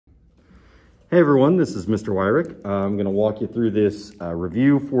Hey everyone, this is Mr. Wyrick. I'm going to walk you through this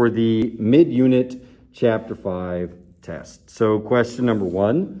review for the mid-unit chapter 5 test. So question number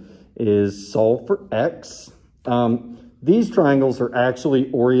 1 is solve for x. These triangles are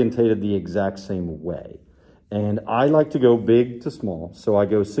actually orientated the exact same way. And I like to go big to small. So I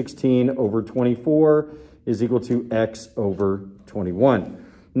go 16 over 24 is equal to x over 21.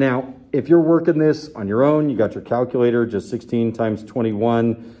 Now, if you're working this on your own, you got your calculator, just 16 times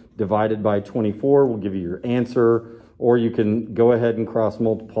 21 divided by 24 will give you your answer, or you can go ahead and cross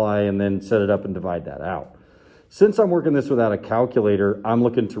multiply and then set it up and divide that out. Since I'm working this without a calculator, I'm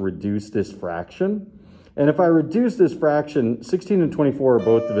looking to reduce this fraction. And if I reduce this fraction, 16 and 24 are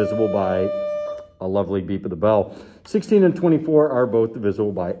both divisible by a lovely beep of the bell. 16 and 24 are both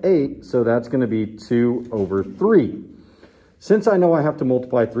divisible by 8, so that's going to be 2 over 3. Since I know I have to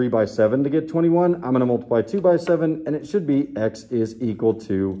multiply 3 by 7 to get 21, I'm going to multiply 2 by 7, and it should be x is equal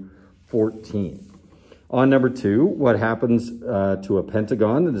to 14. On number 2, what happens to a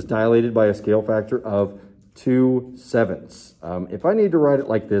pentagon that is dilated by a scale factor of 2/7? If I need to write it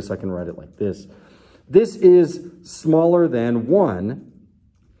like this, I can write it like this. This is smaller than 1,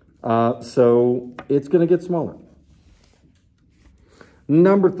 so it's going to get smaller.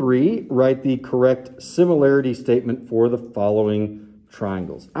 Number 3, write the correct similarity statement for the following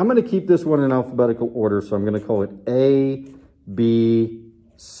triangles. I'm going to keep this one in alphabetical order, so I'm going to call it A, B,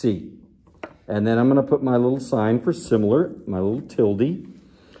 C. And then I'm going to put my little sign for similar, my little tilde.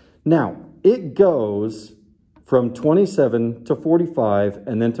 Now, it goes from 27 to 45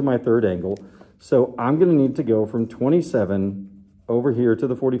 and then to my third angle. So I'm going to need to go from 27 over here to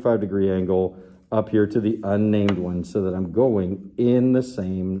the 45-degree angle, up here to the unnamed one, so that I'm going in the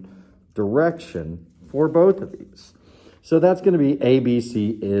same direction for both of these. So that's going to be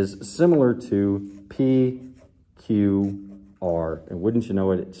ABC is similar to PQ, R, and wouldn't you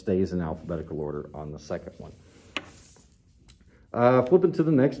know it, it stays in alphabetical order on the second one. Flipping to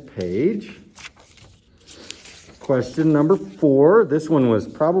the next page. Question number 4. This one was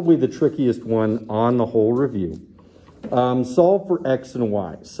probably the trickiest one on the whole review. Solve for x and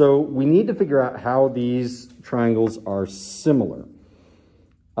y. So we need to figure out how these triangles are similar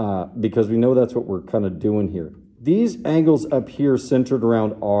because we know that's what we're kind of doing here. These angles up here centered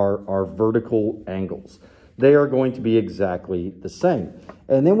around R are vertical angles. They are going to be exactly the same.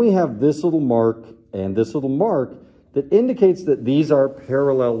 And then we have this little mark and this little mark that indicates that these are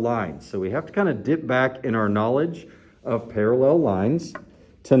parallel lines. So we have to kind of dip back in our knowledge of parallel lines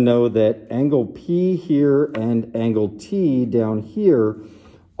to know that angle P here and angle T down here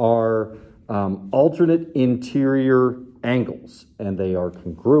are alternate interior angles, and they are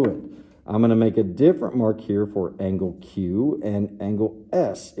congruent. I'm going to make a different mark here for angle Q and angle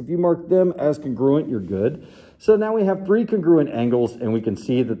S. If you mark them as congruent, you're good. So now we have 3 congruent angles, and we can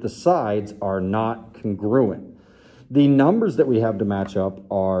see that the sides are not congruent. The numbers that we have to match up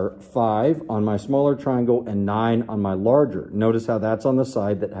are 5 on my smaller triangle and 9 on my larger. Notice how that's on the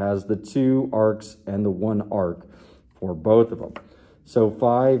side that has the 2 arcs and the 1 arc for both of them. So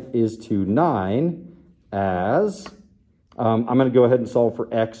 5 is to 9 as, I'm going to go ahead and solve for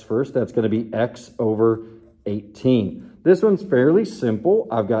x first. That's going to be x over 18. This one's fairly simple.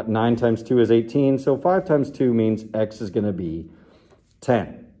 I've got 9 times 2 is 18, so 5 times 2 means x is going to be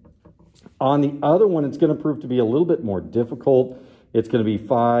 10. On the other one, it's going to prove to be a little bit more difficult. It's going to be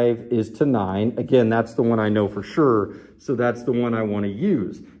 5 is to 9. Again, that's the one I know for sure, so that's the one I want to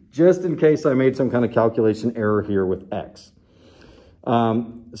use, just in case I made some kind of calculation error here with x.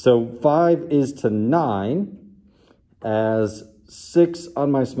 So 5 is to 9 as 6 on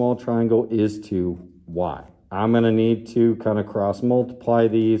my small triangle is to y. I'm going to need to kind of cross multiply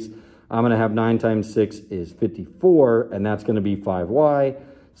these. I'm going to have 9 times 6 is 54, and that's going to be 5y.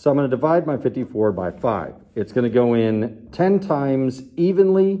 So I'm going to divide my 54 by 5. It's going to go in 10 times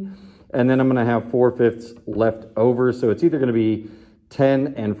evenly, and then I'm going to have 4/5 left over. So it's either going to be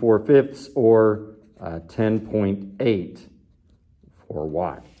 10 and 4/5 or 10.8 for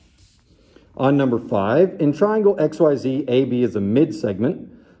y. On number 5, in triangle XYZ, AB is a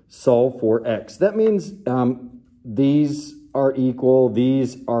mid-segment. Solve for x. That means these are equal,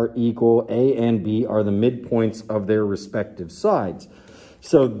 A and B are the midpoints of their respective sides.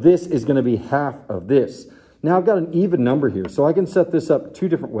 So this is going to be half of this. Now I've got an even number here, so I can set this up 2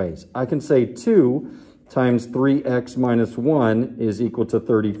 different ways. I can say 2 times 3x minus 1 is equal to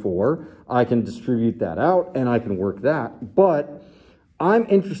 34. I can distribute that out, and I can work that. But I'm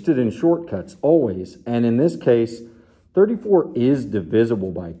interested in shortcuts always, and in this case, 34 is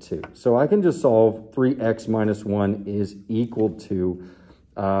divisible by 2. So I can just solve 3x minus 1 is equal to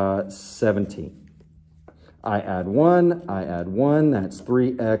 17. I add 1, that's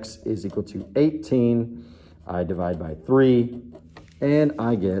 3x is equal to 18. I divide by 3, and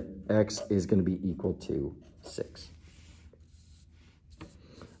I get x is going to be equal to 6.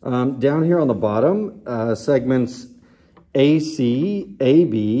 Down here on the bottom, segments AC,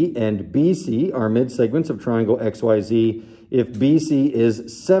 AB, and BC are mid-segments of triangle XYZ. If BC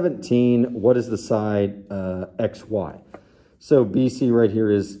is 17, what is the side XY? So BC right here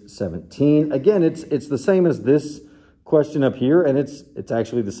is 17. Again, it's the same as this question up here, and it's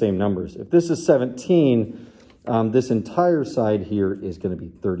actually the same numbers. If this is 17, this entire side here is going to be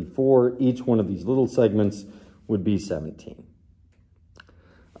 34. Each one of these little segments would be 17.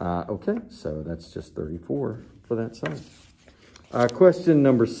 Okay, so that's just 34 for that side. Question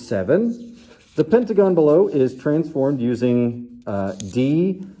number 7. The pentagon below is transformed using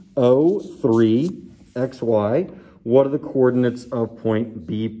DO3XY. What are the coordinates of point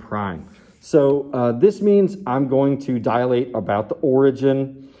B prime? So this means I'm going to dilate about the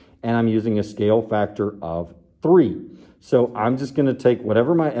origin, and I'm using a scale factor of 3. So I'm just going to take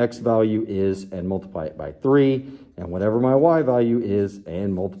whatever my x value is and multiply it by 3, and whatever my y value is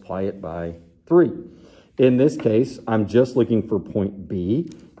and multiply it by 3. In this case, I'm just looking for point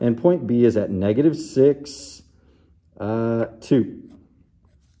B, and point B is at -6, 2.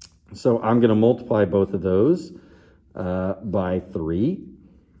 So I'm going to multiply both of those by 3.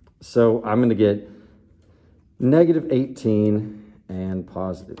 So I'm going to get -18 and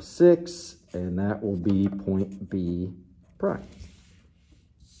 +6, and that will be point B prime.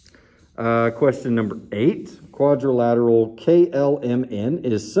 Question number 8. Quadrilateral KLMN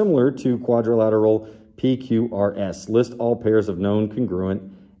is similar to quadrilateral PQRS. List all pairs of known congruent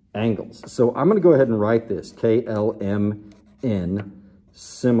angles. So I'm going to go ahead and write this. KLMN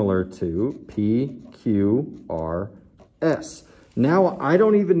similar to PQRS. Now I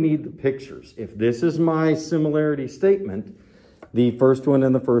don't even need the pictures. If this is my similarity statement, the first one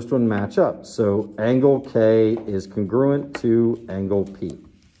and the first one match up. So angle K is congruent to angle P.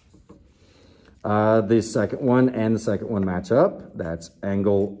 The second one and the second one match up. That's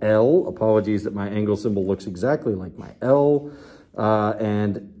angle L. Apologies that my angle symbol looks exactly like my L.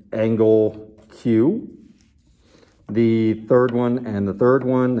 And angle Q. The third one and the third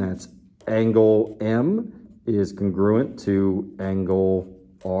one, that's angle M, is congruent to angle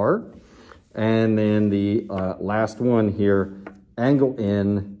R. And then the last one here, angle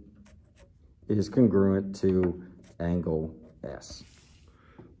N, is congruent to angle S.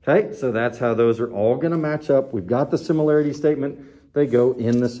 Okay, so that's how those are all going to match up. We've got the similarity statement. They go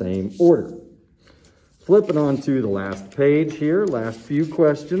in the same order. Flipping on to the last page here, last few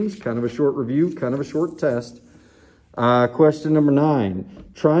questions, kind of a short review, kind of a short test. Question number 9.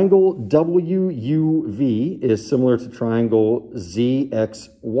 Triangle WUV is similar to triangle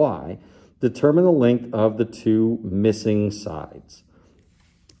ZXY. Determine the length of the two missing sides.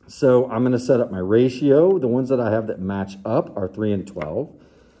 So I'm going to set up my ratio. The ones that I have that match up are 3 and 12.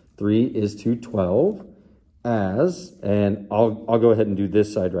 3 is to 12 and I'll go ahead and do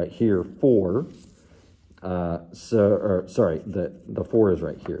this side right here, 4. Sorry, the 4 is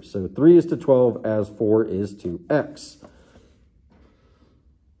right here. So 3 is to 12 as 4 is to x.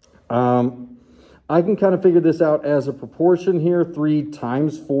 I can kind of figure this out as a proportion here. 3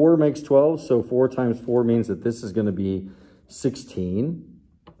 times 4 makes 12. So 4 times 4 means that this is going to be 16.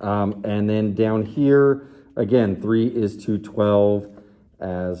 And then down here, again, 3 is to 12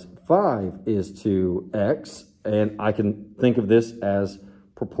 as 5 is to x. And I can think of this as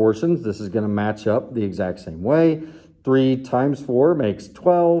proportions. This is going to match up the exact same way. 3 times 4 makes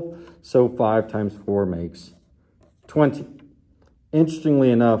 12. So 5 times 4 makes 20.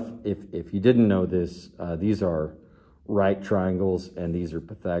 Interestingly enough, if you didn't know this, these are right triangles and these are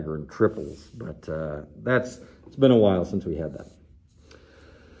Pythagorean triples. But it's been a while since we had that.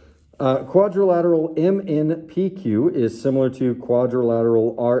 Quadrilateral MNPQ is similar to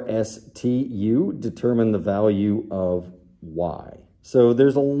quadrilateral RSTU. Determine the value of y. So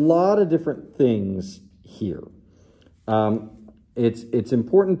there's a lot of different things here. It's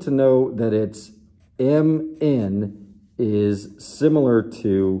important to know that it's MN is similar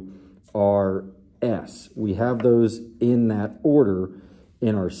to RS. We have those in that order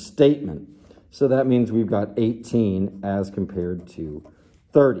in our statement. So that means we've got 18 as compared to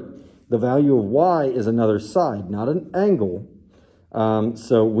 30. The value of y is another side, not an angle.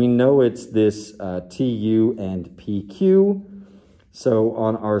 So we know it's this TU and PQ. So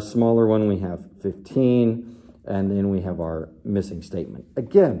on our smaller one, we have 15, and then we have our missing statement.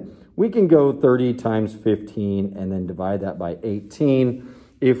 Again, we can go 30 times 15 and then divide that by 18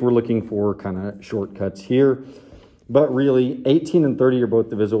 if we're looking for kind of shortcuts here. But really, 18 and 30 are both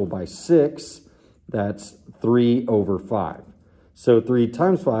divisible by 6. That's 3 over 5. So 3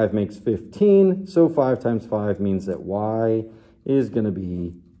 times 5 makes 15. So 5 times 5 means that y is going to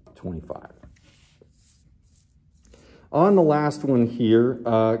be 25. On the last one here,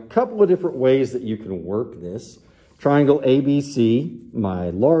 a couple of different ways that you can work this. Triangle ABC,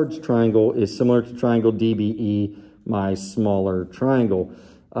 my large triangle, is similar to triangle DBE, my smaller triangle.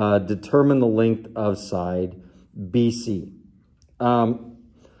 Determine the length of side BC.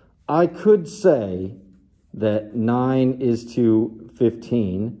 I could say that 9 is to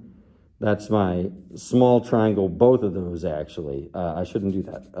 15. That's my small triangle, both of those actually. I shouldn't do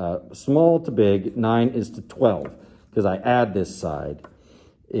that. Small to big, 9 is to 12, because I add this side,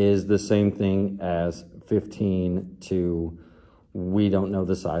 is the same thing as 15 to, we don't know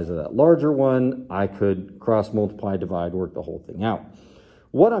the size of that larger one. I could cross multiply, divide, work the whole thing out.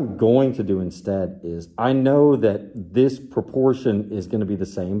 What I'm going to do instead is, I know that this proportion is going to be the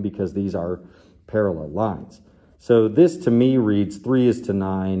same because these are parallel lines. So this to me reads 3 is to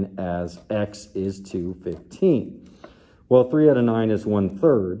 9 as x is to 15. Well, 3 out of 9 is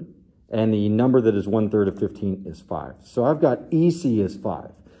 1/3, and the number that is 1/3 of 15 is 5. So I've got EC as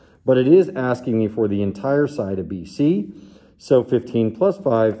 5, but it is asking me for the entire side of BC. So 15 plus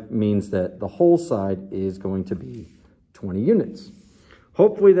 5 means that the whole side is going to be 20 units.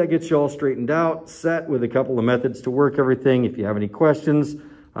 Hopefully that gets you all straightened out, set with a couple of methods to work everything. If you have any questions,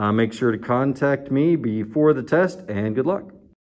 make sure to contact me before the test, and good luck.